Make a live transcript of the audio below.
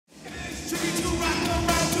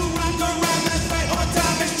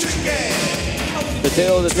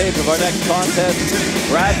tail of the tape of our next contest,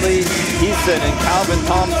 Bradley Heason and Calvin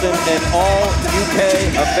Thompson, an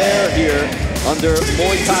all-UK affair here under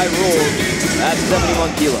Muay Thai rules at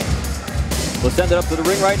 71 kilos. We'll send it up to the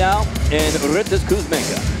ring right now, and Robertas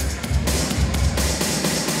Kotas.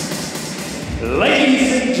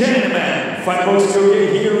 Ladies and gentlemen, Fightbox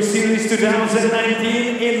KOK Hero Series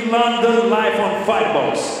 2019 in London, live on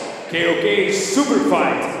Fightbox. KOK Super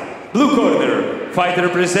Fight. Blue corner, fighter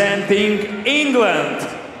representing England,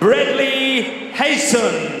 Bradley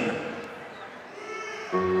Heason.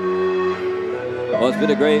 Well, it's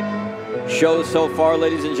been a great show so far,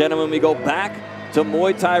 ladies and gentlemen. We go back to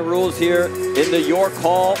Muay Thai rules here in the York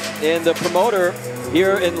Hall, and the promoter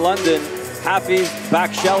here in London, Hafiz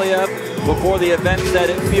Baksheliev, before the event said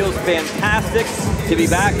it feels fantastic to be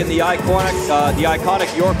back in the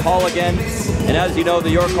iconic York Hall again. And as you know, the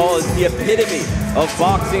York Hall is the epitome of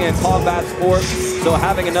boxing and combat sport. So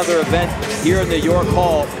having another event here in the York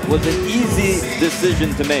Hall was an easy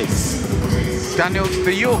decision to make. Daniel,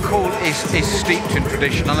 the York Hall is steeped in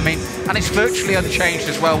tradition, and and it's virtually unchanged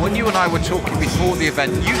as well. When you and I were talking before the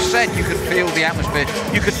event, you said you could feel the atmosphere,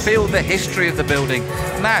 you could feel the history of the building.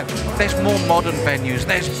 Now, there's more modern venues,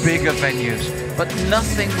 there's bigger venues, but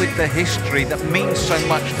nothing with the history that means so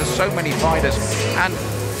much to so many fighters. And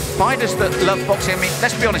fighters that love boxing,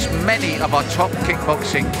 let's be honest, many of our top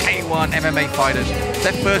kickboxing, K1, MMA fighters,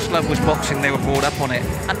 their first love was boxing, they were brought up on it.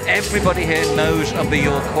 And everybody here knows of the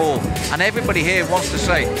York Hall. And everybody here wants to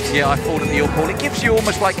say, yeah, I fought at the York Hall. It gives you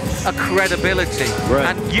almost like a credibility. Right.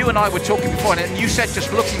 And you and I were talking before, and you said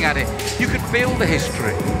just looking at it, you could feel the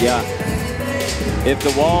history. Yeah. If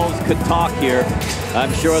the walls could talk here,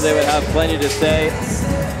 I'm sure they would have plenty to say.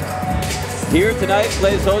 Here tonight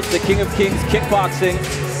plays host the King of Kings Kickboxing.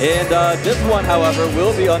 And this one, however,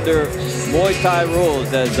 will be under Muay Thai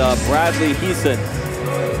rules as Bradley Heason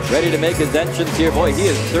ready to make his entrance here. Boy, he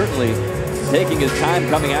is certainly taking his time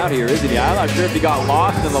coming out here, isn't he? I'm not sure if he got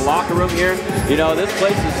lost in the locker room here. You know, this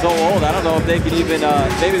place is so old, I don't know if they can even,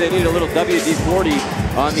 maybe they need a little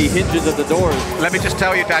WD-40 on the hinges of the doors. Let me just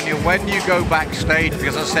tell you, Daniel, when you go backstage,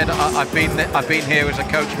 because I said I've been here as a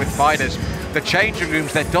coach with fighters, the changing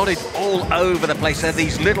rooms, they're dotted all over the place. They're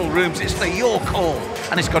these little rooms. It's the York Hall,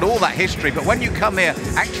 and it's got all that history. But when you come here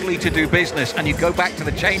actually to do business and you go back to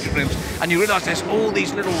the changing rooms and you realize there's all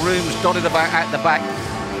these little rooms dotted about at the back,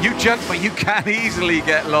 you jump, but you can easily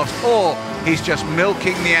get lost. Or he's just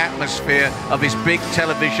milking the atmosphere of his big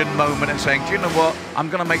television moment and saying, do you know what? I'm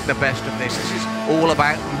going to make the best of this. This is all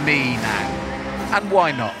about me now. And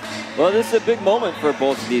why not? Well, this is a big moment for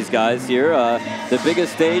both of these guys here. The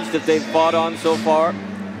biggest stage that they've fought on so far.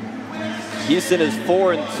 Heason is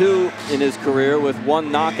 4-2 in his career with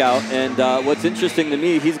 1 knockout. And what's interesting to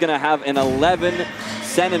me, he's going to have an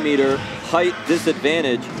 11-centimeter height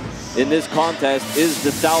disadvantage in this contest is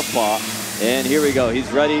the southpaw. And here we go. He's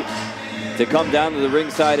ready to come down to the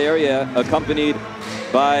ringside area, accompanied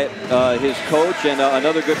by his coach and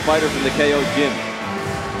another good fighter from the KO gym.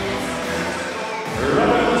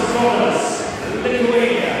 Robertas Kotas,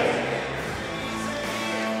 Lithuania.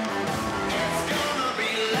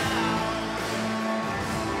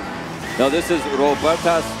 Now this is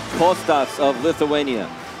Robertas Kotas of Lithuania.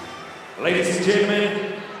 Ladies and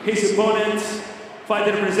gentlemen, his opponent,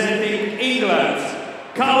 fighter representing England,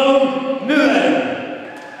 Callum Mullen.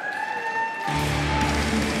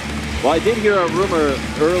 Well, I did hear a rumor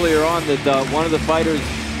earlier on that one of the fighters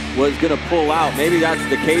was going to pull out. Maybe that's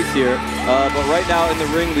the case here. But right now in the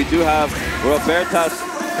ring, we do have Robertas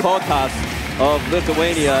Kotas of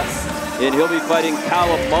Lithuania, and he'll be fighting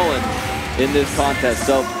Callum Mullen in this contest.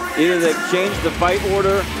 So either they change the fight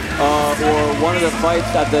order or one of the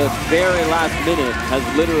fights at the very last minute has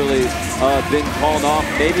literally been called off,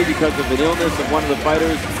 maybe because of an illness of one of the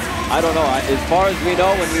fighters. I don't know. As far as we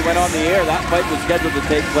know, when we went on the air, that fight was scheduled to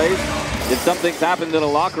take place. If something's happened in a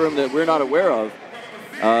locker room that we're not aware of,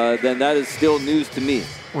 then that is still news to me.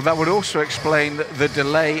 Well, that would also explain the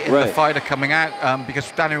delay in the fighter coming out, because,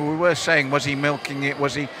 Daniel, we were saying, was he milking it,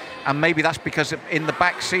 was he? And maybe that's because in the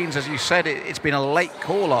back scenes, as you said, it's been a late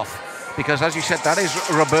call-off, because, as you said, that is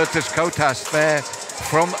Robertas Kotas there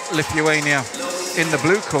from Lithuania in the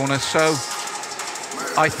blue corner. So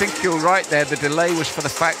I think you're right there. The delay was for the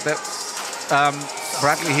fact that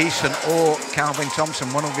Bradley Heason or Calvin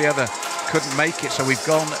Thompson, one or the other, couldn't make it. So we've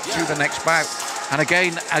gone to the next bout. And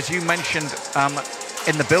again, as you mentioned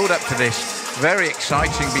in the build-up to this, very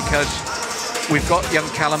exciting because we've got young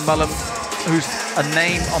Callum Mullen, who's a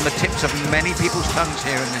name on the tips of many people's tongues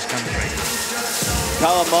here in this country.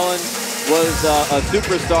 Callum Mullen was a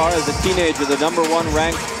superstar as a teenager, the #1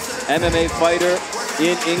 ranked MMA fighter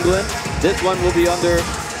in England. This one will be under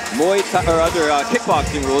Muay Thai, or under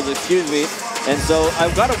kickboxing rules, excuse me. And so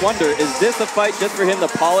I've got to wonder, is this a fight just for him to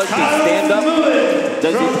polish his stand-up?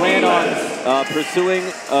 Does he plan on pursuing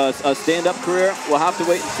a stand-up career? We'll have to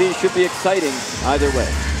wait and see. Should be exciting either way.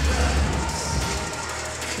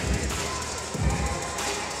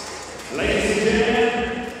 Ladies and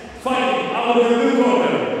gentlemen, fighting out of the blue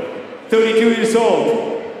corner, 32 years old.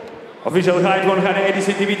 Official height 180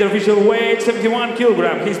 centimeters, official weight 71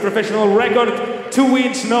 kilograms. His professional record 2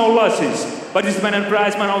 wins, no losses. Participant and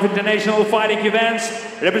prizeman of international fighting events,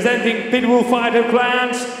 representing Pitbull Fighter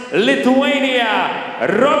Clans, Lithuania,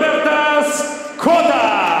 Robertas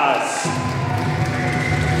Kotas.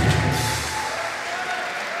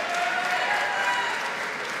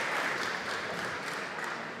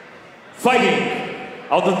 Fighting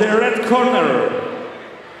out of the red corner,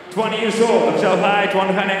 20 years old, official height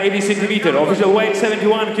 180 centimeters, official weight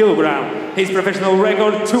 71 kilograms. His professional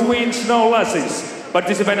record 2 wins, no losses.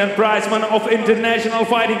 Participant and prizeman of international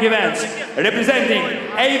fighting events, representing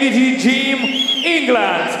AVT Gym,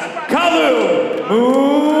 England, Callum Mullen.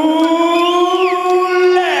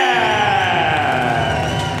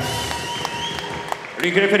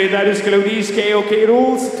 Ring referee Darius Kaludis, KOK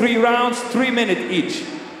rules, 3 rounds, 3 minutes each.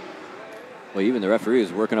 Well, even the referee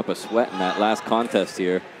is working up a sweat in that last contest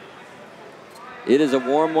here. It is a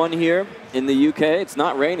warm one here in the UK. It's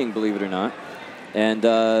not raining, believe it or not. And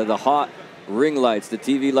the hot ring lights, the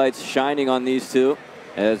TV lights shining on these two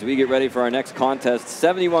as we get ready for our next contest.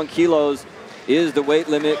 71 kilos is the weight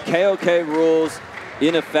limit. KOK rules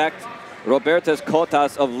in effect. Robertas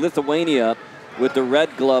Kotas of Lithuania with the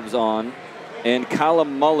red gloves on, and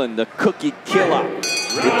Callum Mullen, the cookie killer,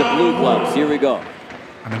 with the blue gloves. Here we go.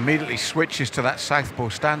 And immediately switches to that southpaw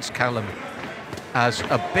stance, Callum, as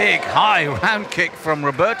a big high round kick from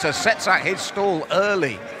Roberta sets out his stall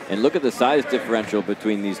early. And look at the size differential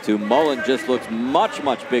between these two. Mullen just looks much,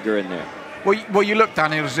 much bigger in there. Well, you look,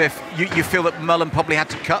 Daniel, as if you feel that Mullen probably had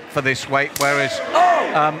to cut for this weight, whereas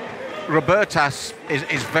Robertas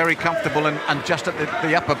is very comfortable and just at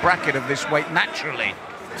the upper bracket of this weight naturally.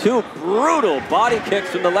 2 brutal body kicks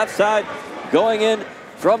from the left side going in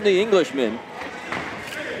from the Englishman.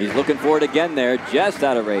 He's looking for it again there, just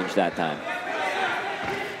out of range that time.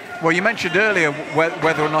 Well, you mentioned earlier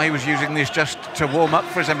whether or not he was using this just to warm up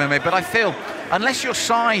for his MMA, but I feel unless you're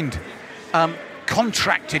signed,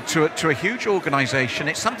 contracted to a huge organization,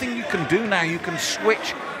 it's something you can do now. You can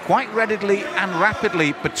switch quite readily and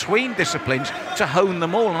rapidly between disciplines to hone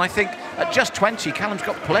them all. And I think at just 20, Callum's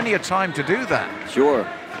got plenty of time to do that. Sure.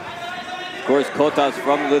 Of course, Kotas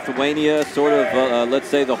from Lithuania, sort of, let's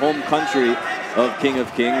say, the home country of King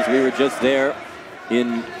of Kings. We were just there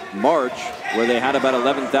in March, where they had about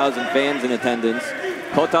 11,000 fans in attendance.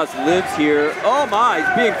 Kotas lives here. Oh my,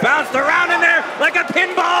 he's being bounced around in there like a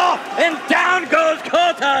pinball, and down goes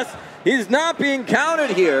Kotas. He's not being counted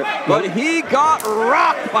here, but he got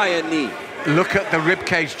rocked by a knee. Look at the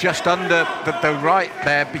ribcage just under the right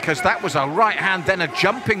there, because that was a right hand, then a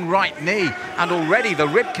jumping right knee, and already the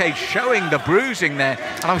ribcage showing the bruising there.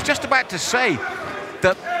 And I was just about to say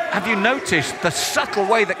that, have you noticed the subtle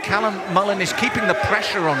way that Callum Mullen is keeping the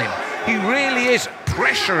pressure on him? He really is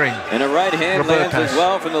pressuring. And a right hand lands as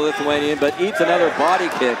well from the Lithuanian, but eats another body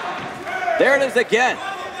kick. There it is again.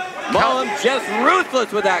 Mullen just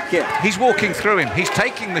ruthless with that kick. He's walking through him. He's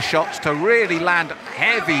taking the shots to really land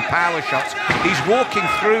heavy power shots. He's walking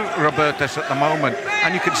through Robertas at the moment,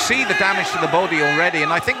 and you can see the damage to the body already.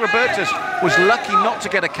 And I think Robertas was lucky not to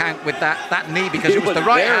get a count with that knee, because it was the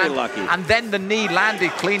right hand, and then the knee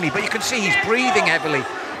landed cleanly. But you can see he's breathing heavily.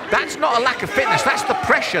 That's not a lack of fitness, that's the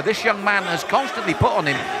pressure this young man has constantly put on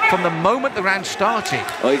him from the moment the round started.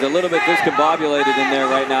 Well, he's a little bit discombobulated in there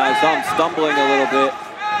right now. I saw him stumbling a little bit.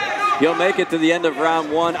 He'll make it to the end of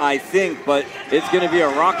round 1, I think, but it's going to be a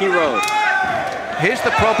rocky road. Here's the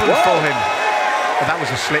problem for him. Well, that was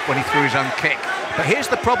a slip when he threw his own kick. But here's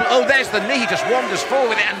the problem. Oh, there's the knee. He just wanders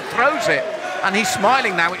forward it and throws it. And he's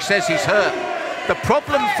smiling now, which says he's hurt. The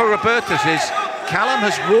problem for Robertas is Callum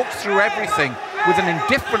has walked through everything with an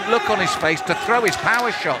indifferent look on his face to throw his power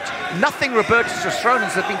shots. Nothing Robertas has thrown, and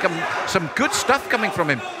there's been some good stuff coming from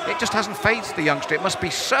him. It just hasn't fazed the youngster. It must be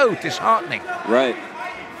so disheartening. Right.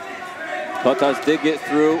 Kotas did get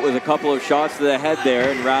through with a couple of shots to the head there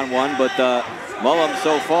in round 1, but Mullen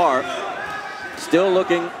so far still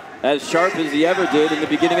looking as sharp as he ever did in the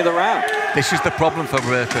beginning of the round. This is the problem for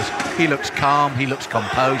Robertas. He looks calm, he looks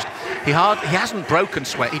composed. He hasn't broken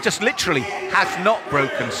sweat. He just literally has not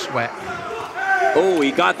broken sweat. Oh, he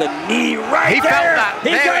got the knee right there. He felt that.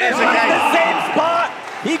 He got it right in the same spot.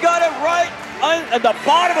 He got it right at the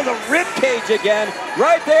bottom of the rib cage again,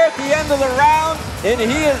 right there at the end of the round. and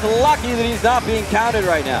he is lucky that he's not being counted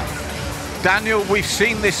right now. Daniel, we've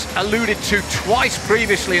seen this alluded to twice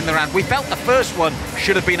previously in the round. We felt the first one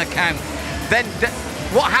should have been a count. Then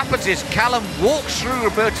what happens is Callum walks through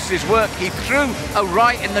Robertas' work. He threw a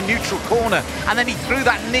right in the neutral corner, and then he threw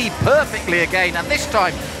that knee perfectly again. And this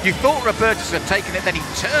time, you thought Robertas had taken it, then he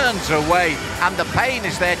turns away, and the pain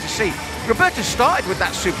is there to see. Robertas started with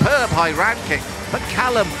that superb high round kick, but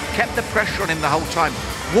Callum kept the pressure on him the whole time.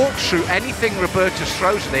 Walks through anything Robertas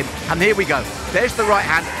throws at him, and here we go. There's the right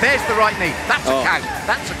hand, there's the right knee. That's a count,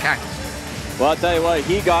 that's a count. Well, I'll tell you what,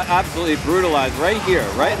 he got absolutely brutalized right here,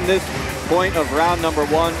 right in this point of round number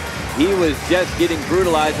 1. He was just getting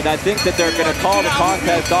brutalized, and I think that they're going to call the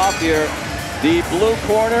contest off here. The blue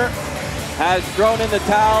corner has thrown in the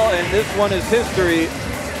towel, and this one is history.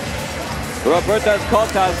 Robertas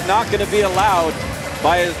Kotas not going to be allowed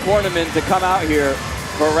by his cornerman to come out here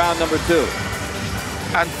for round number 2.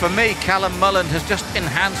 And for me, Callum Mullen has just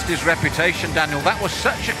enhanced his reputation, Daniel. That was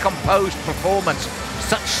such a composed performance,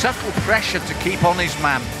 such subtle pressure to keep on his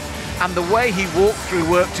man. And the way he walked through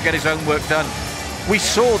work to get his own work done, we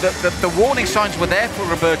saw that the warning signs were there for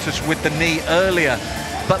Robertas with the knee earlier.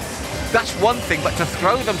 But that's one thing, but to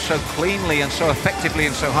throw them so cleanly and so effectively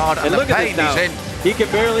and so hard, and look the at pain this now. he's in. He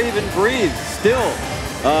can barely even breathe still.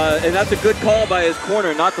 And that's a good call by his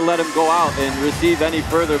corner not to let him go out and receive any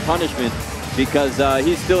further punishment, because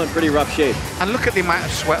he's still in pretty rough shape. And look at the amount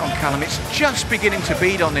of sweat on Callum. It's just beginning to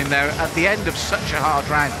bead on him there at the end of such a hard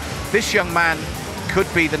round. This young man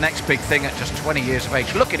could be the next big thing at just 20 years of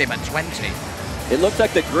age. Look at him at 20. It looks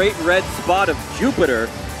like the great red spot of Jupiter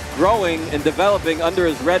growing and developing under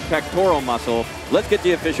his red pectoral muscle. Let's get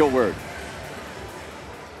the official word.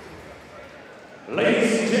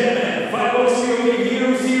 Ladies and gentlemen, KOK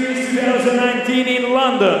Hero Series 2019 in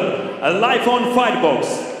London, live on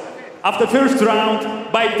Fightbox. After first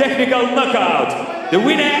round, by technical knockout, the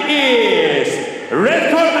winner is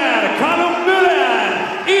red corner, Callum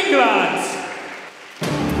Mullen, England.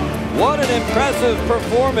 What an impressive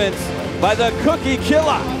performance by the cookie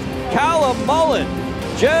killer, Callum Mullen,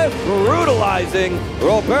 just brutalizing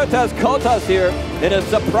Robertas Kotas here in a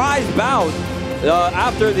surprise bout.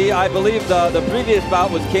 After I believe the previous bout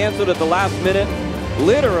was canceled at the last minute,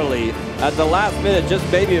 literally at the last minute,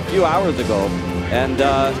 just maybe a few hours ago. And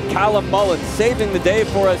Callum Mullen saving the day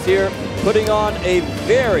for us here, putting on a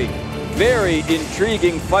very, very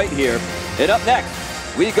intriguing fight here. And up next,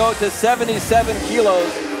 we go to 77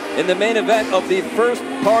 kilos in the main event of the first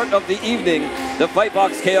part of the evening, the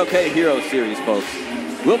Fightbox KOK Hero Series, folks.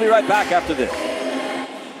 We'll be right back after this.